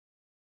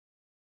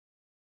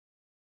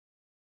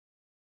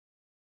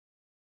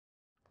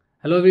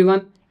Hello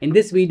everyone, in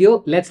this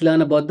video let's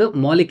learn about the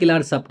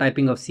molecular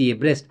subtyping of CA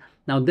breast.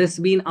 Now this has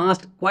been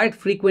asked quite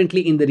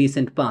frequently in the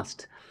recent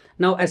past.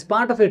 Now as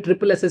part of a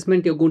triple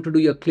assessment, you're going to do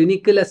your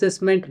clinical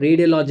assessment,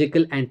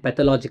 radiological and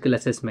pathological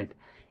assessment.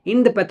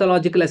 In the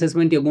pathological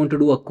assessment, you're going to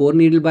do a core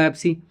needle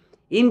biopsy.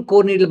 In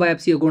core needle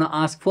biopsy, you're going to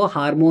ask for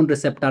hormone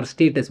receptor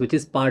status, which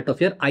is part of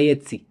your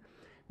IHC.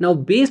 Now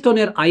based on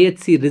your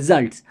IHC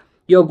results,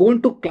 you're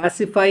going to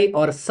classify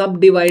or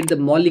subdivide the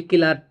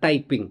molecular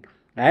typing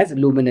as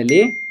luminal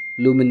A,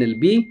 luminal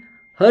B,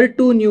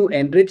 HER2 new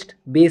enriched,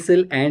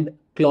 basal and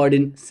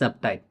claudin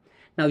subtype.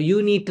 Now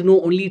you need to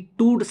know only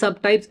two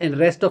subtypes, and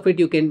rest of it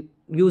you can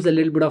use a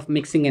little bit of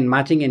mixing and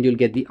matching and you'll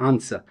get the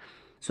answer.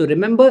 So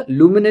remember,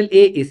 luminal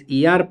A is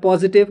ER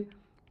positive,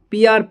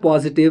 PR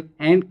positive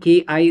and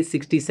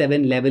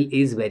Ki67 level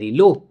is very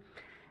low.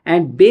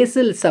 And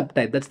basal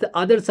subtype, that's the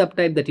other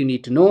subtype that you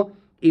need to know.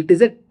 It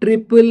is a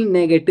triple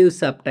negative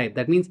subtype.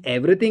 That means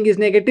everything is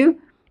negative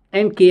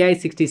and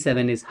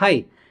Ki67 is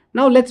high.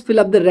 Now let's fill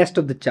up the rest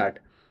of the chart.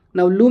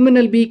 Now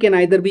luminal B can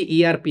either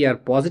be ER, PR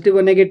positive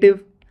or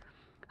negative.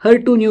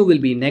 HER2 new will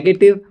be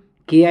negative.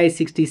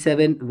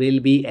 Ki67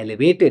 will be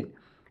elevated.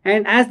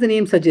 And as the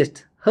name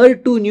suggests,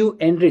 HER2 new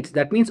enriched.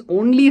 That means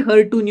only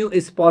HER2 new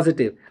is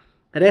positive.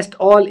 Rest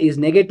all is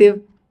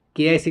negative.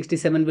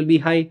 Ki67 will be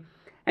high.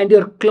 And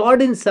your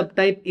claudin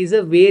subtype is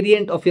a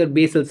variant of your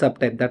basal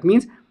subtype. That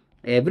means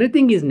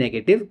everything is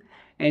negative.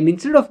 And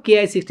instead of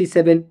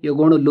Ki67, you're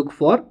going to look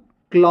for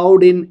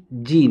claudin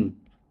gene.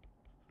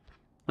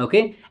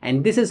 Okay,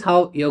 and this is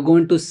how you're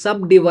going to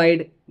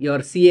subdivide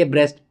your CA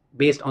breast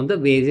based on the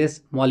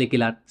various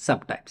molecular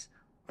subtypes.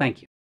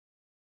 Thank you.